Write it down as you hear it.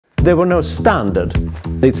There were no standard.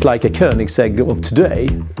 It's like a Koenigsegg of today.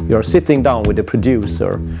 You're sitting down with the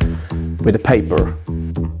producer, with a paper,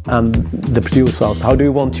 and the producer asks, how do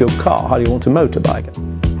you want your car? How do you want a motorbike?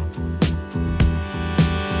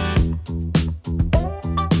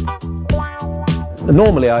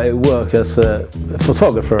 Normally I work as a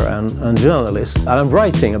photographer and journalist, and I'm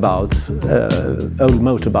writing about old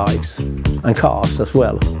motorbikes and cars as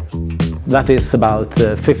well. That is about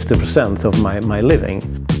 50% of my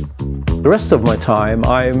living. The rest of my time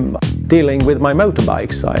I'm dealing with my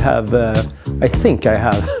motorbikes. I think I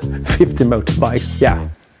have 50 motorbikes, yeah,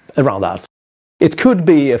 around that. It could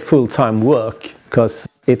be a full-time work because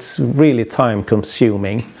it's really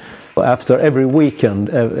time-consuming. After every weekend,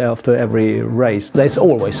 after every race, there's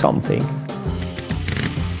always something.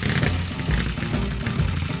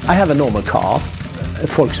 I have a normal car, a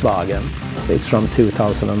Volkswagen. It's from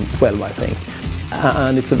 2012, I think.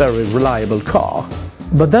 And it's a very reliable car.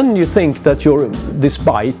 But then you think that this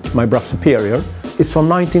bike, my Brough Superior, is from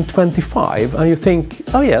 1925, and you think,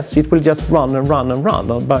 oh yes, it will just run and run and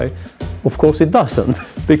run. But of course it doesn't,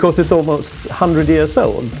 because it's almost 100 years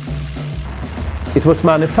old. It was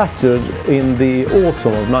manufactured in the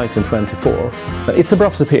autumn of 1924. It's a Brough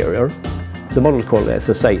Superior, the model called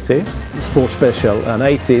SS80, Sport Special, and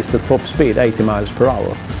 80 is the top speed, 80 miles per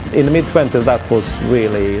hour. In the mid-20s that was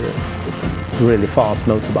really fast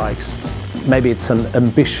motorbikes. Maybe it's an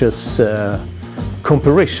ambitious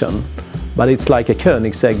comparison, but it's like a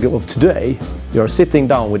Koenigsegg of today. You're sitting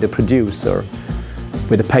down with the producer,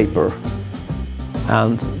 with a paper,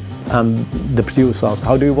 and the producer asks,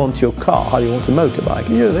 how do you want your car? How do you want a motorbike?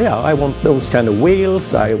 Yeah, I want those kind of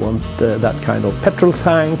wheels, I want that kind of petrol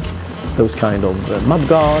tank, those kind of mud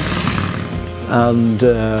guards,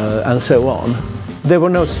 and so on. There were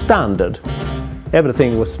no standard.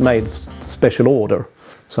 Everything was made special order.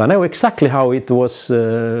 So I know exactly how it was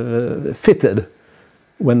fitted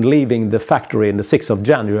when leaving the factory on the 6th of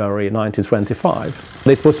January 1925.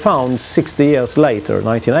 It was found 60 years later,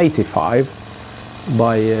 1985,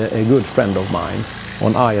 by a good friend of mine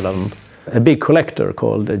on Ireland, a big collector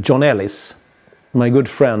called John Ellis. My good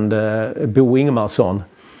friend Bo,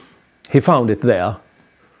 he found it there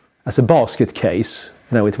as a basket case.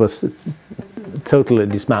 You know, it was totally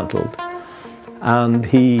dismantled. And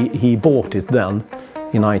he bought it then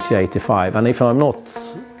in 1985. And if I'm not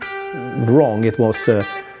wrong, it was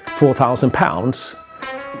 £4,000,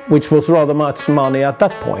 which was rather much money at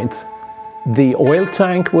that point. The oil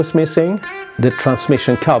tank was missing, the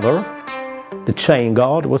transmission cover, the chain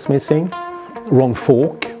guard was missing, wrong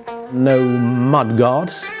fork, no mud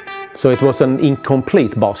guards, so it was an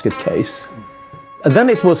incomplete basket case. And then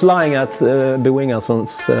it was lying at Bo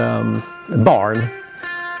Ingerson's barn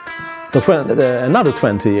for another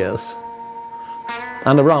 20 years.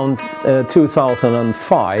 And around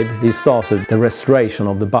 2005 he started the restoration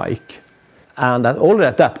of the bike. And already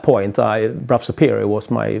at that point, Brough Superior was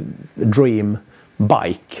my dream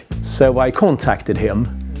bike. So I contacted him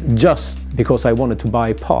just because I wanted to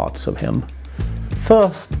buy parts of him.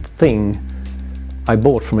 First thing I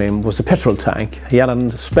bought from him was a petrol tank. He had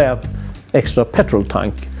a spare extra petrol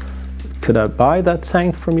tank. Could I buy that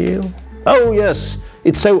tank from you? Oh yes,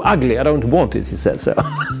 it's so ugly, I don't want it, he said. So,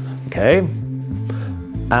 okay.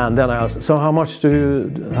 And then I asked, so how much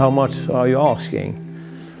are you asking?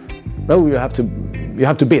 No, you have to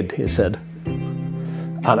bid, he said.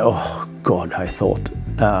 And oh God, I thought,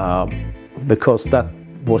 because that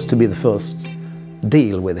was to be the first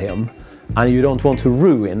deal with him, and you don't want to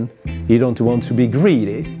ruin, you don't want to be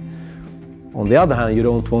greedy. On the other hand, you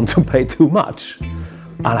don't want to pay too much.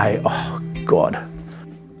 And oh God,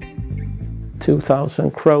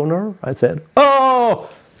 2,000 kroner, I said. Oh,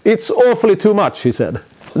 it's awfully too much, he said.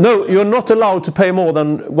 No, you're not allowed to pay more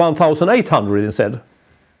than 1,800, he said.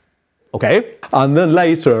 Okay. And then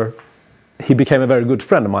later, he became a very good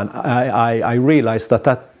friend of mine. I realized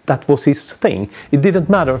that was his thing. It didn't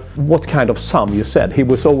matter what kind of sum you said, he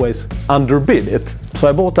was always underbid it. So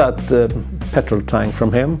I bought that petrol tank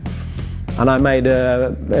from him, and I made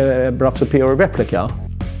a Brough Superior replica.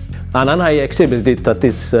 And then I exhibited it at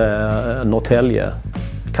this Norrtälje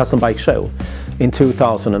custom bike show in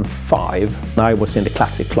 2005. I was in the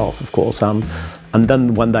classic class, of course, and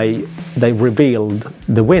then when they revealed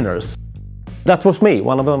the winners, that was me.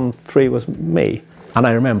 One of them three was me. And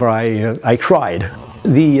I remember I cried.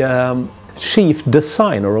 The chief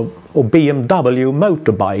designer of BMW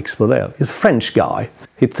motorbikes were there. He's a French guy.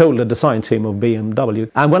 He told the design team of BMW.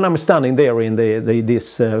 And when I'm standing there in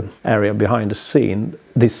this area behind the scene,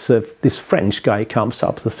 this French guy comes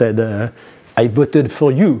up and said, I voted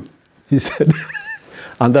for you, he said.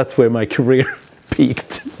 And that's where my career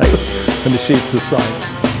peaked, and the chief designer.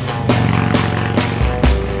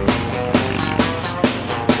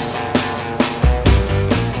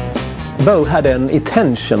 Brough had an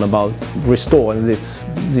intention about restoring this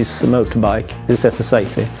motorbike, this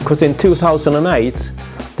SS80, because in 2008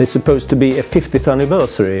 there's supposed to be a 50th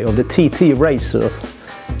anniversary of the TT racers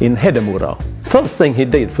in Hedemora. First thing he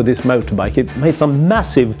did for this motorbike, he made some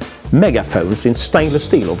massive megaphones in stainless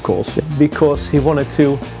steel, of course, because he wanted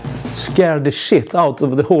to scare the shit out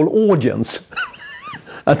of the whole audience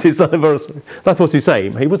at his anniversary. That was his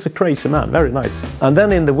aim. He was a crazy man, very nice. And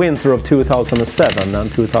then in the winter of 2007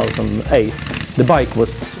 and 2008, the bike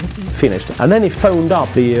was finished. And then he phoned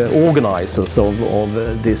up the organizers of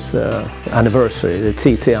this anniversary, the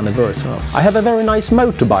TT anniversary. I have a very nice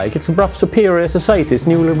motorbike. It's a Brough Superior SS80. It's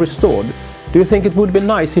newly restored. Do you think it would be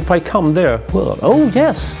nice if I come there? Well, oh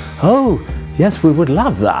yes, we would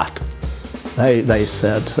love that. They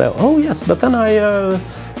said, so, oh yes, but then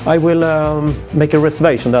I will make a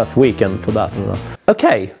reservation that weekend for that.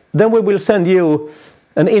 Okay, then we will send you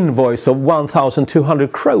an invoice of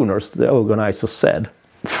 1,200 kroners, the organizer said,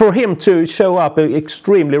 for him to show up an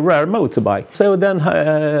extremely rare motorbike. So then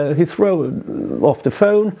he threw off the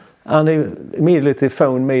phone and he immediately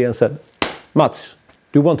phoned me and said, Mats,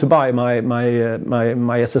 do you want to buy my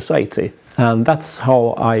SS80? And that's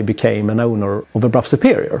how I became an owner of a Brough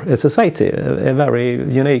Superior SS80, a very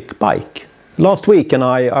unique bike. Last weekend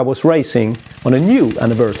I was racing on a new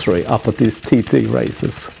anniversary up at these TT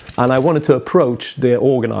races. And I wanted to approach the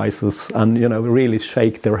organizers and, you know, really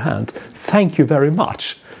shake their hand. Thank you very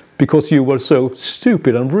much, because you were so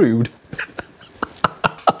stupid and rude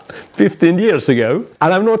 15 years ago.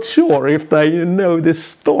 And I'm not sure if they know this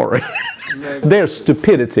story. Their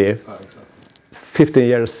stupidity 15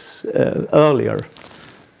 years earlier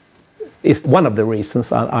is one of the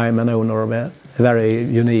reasons I'm an owner of a very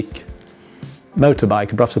unique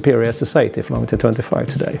motorbike, Brough Superior SS80 from 1925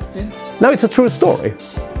 today. Yeah. No, it's a true story.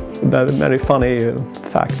 Very, very funny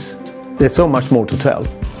facts. There's so much more to tell.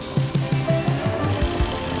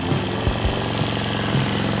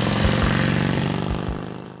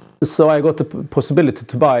 So I got the possibility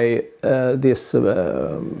to buy this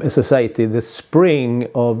SS80 the spring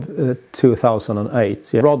of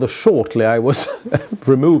 2008. Yeah. Rather shortly I was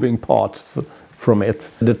removing parts from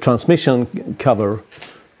it. The transmission cover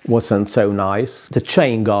wasn't so nice. The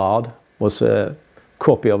chain guard was a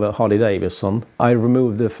copy of a Harley Davidson. I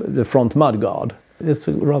removed the front mudguard. It's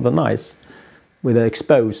rather nice with an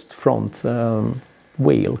exposed front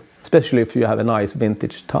wheel, especially if you have a nice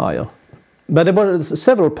vintage tire. But there were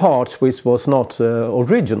several parts which was not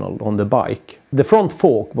original on the bike. The front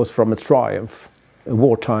fork was from a Triumph, a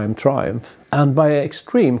wartime Triumph. And by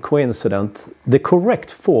extreme coincidence, the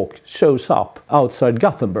correct fork shows up outside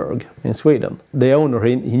Gothenburg in Sweden. The owner,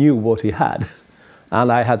 he knew what he had.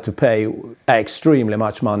 And I had to pay extremely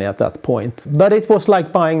much money at that point. But it was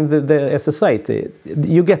like buying the SS80.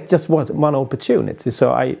 You get just one opportunity.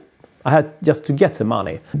 So I had just to get the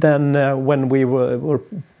money. Then when we were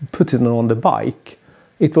putting it on the bike,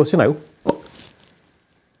 it was, you know,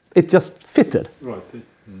 it just fitted. Right, fit.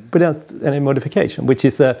 Without any modification, which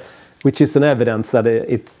is an evidence that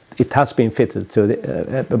it has been fitted to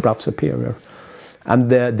the Brough Superior. And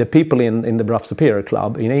the people in the Brough Superior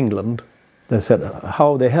Club in England, they said,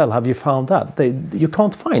 how the hell have you found that? You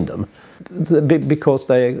can't find them because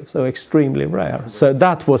they're so extremely rare. So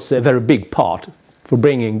that was a very big part for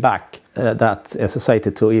bringing back that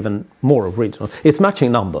SS80 to even more original. It's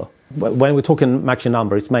matching number. When we're talking matching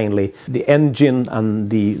number, it's mainly the engine and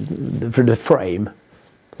the frame.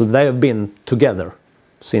 So they have been together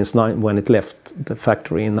since when it left the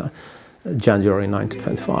factory in January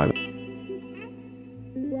 1925.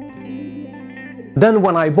 Then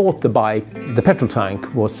when I bought the bike, the petrol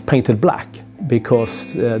tank was painted black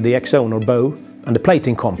because the ex-owner Bo and the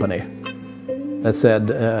plating company that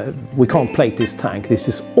said, we can't plate this tank, this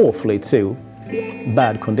is awfully too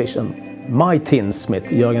bad condition. My tinsmith,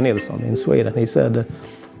 Jörgen Nilsson in Sweden, he said,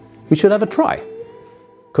 we should have a try.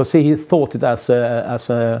 Because he thought it as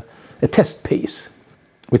a test piece.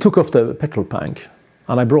 We took off the petrol tank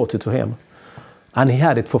and I brought it to him. And he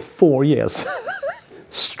had it for 4 years,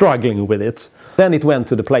 struggling with it. Then it went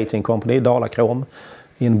to the plating company, Dalakrom,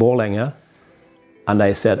 in Borlänge. And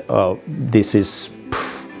they said, oh, this is...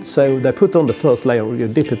 So they put on the first layer, you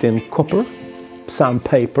dip it in copper,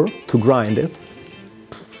 sandpaper to grind it.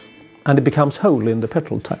 And it becomes whole in the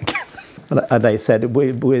petrol tank. And they said,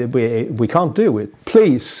 we can't do it.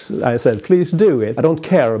 Please, I said, please do it. I don't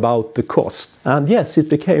care about the cost. And yes, it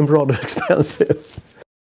became rather expensive.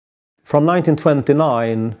 From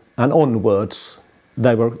 1929 and onwards,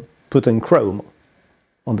 they were putting chrome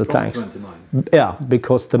on the tanks. 1929? Yeah,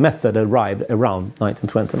 because the method arrived around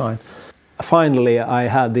 1929. Finally, I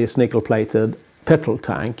had this nickel-plated petrol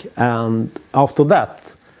tank, and after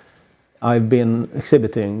that, I've been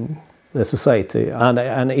exhibiting the SS80,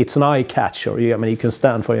 and it's an eye catcher. I mean, you can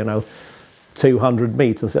stand for 200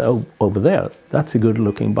 meters and say, oh, over there, that's a good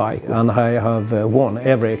looking bike. And I have won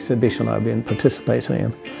every exhibition I've been participating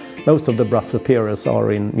in. Most of the Brough Superiors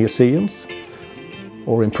are in museums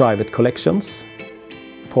or in private collections,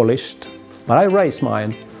 polished. But I race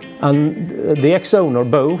mine, and the ex-owner,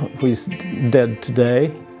 Bo, who is dead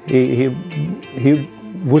today, he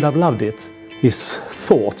would have loved it. His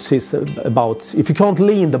thoughts is about, if you can't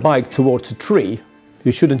lean the bike towards a tree,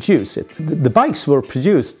 you shouldn't use it. The bikes were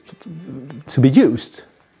produced to be used,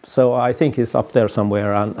 so I think he's up there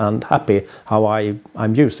somewhere and happy how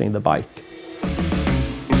I'm using the bike.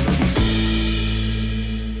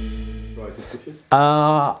 Try to push it?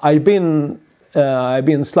 I've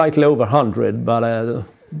been slightly over 100, but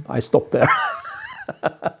I stopped there.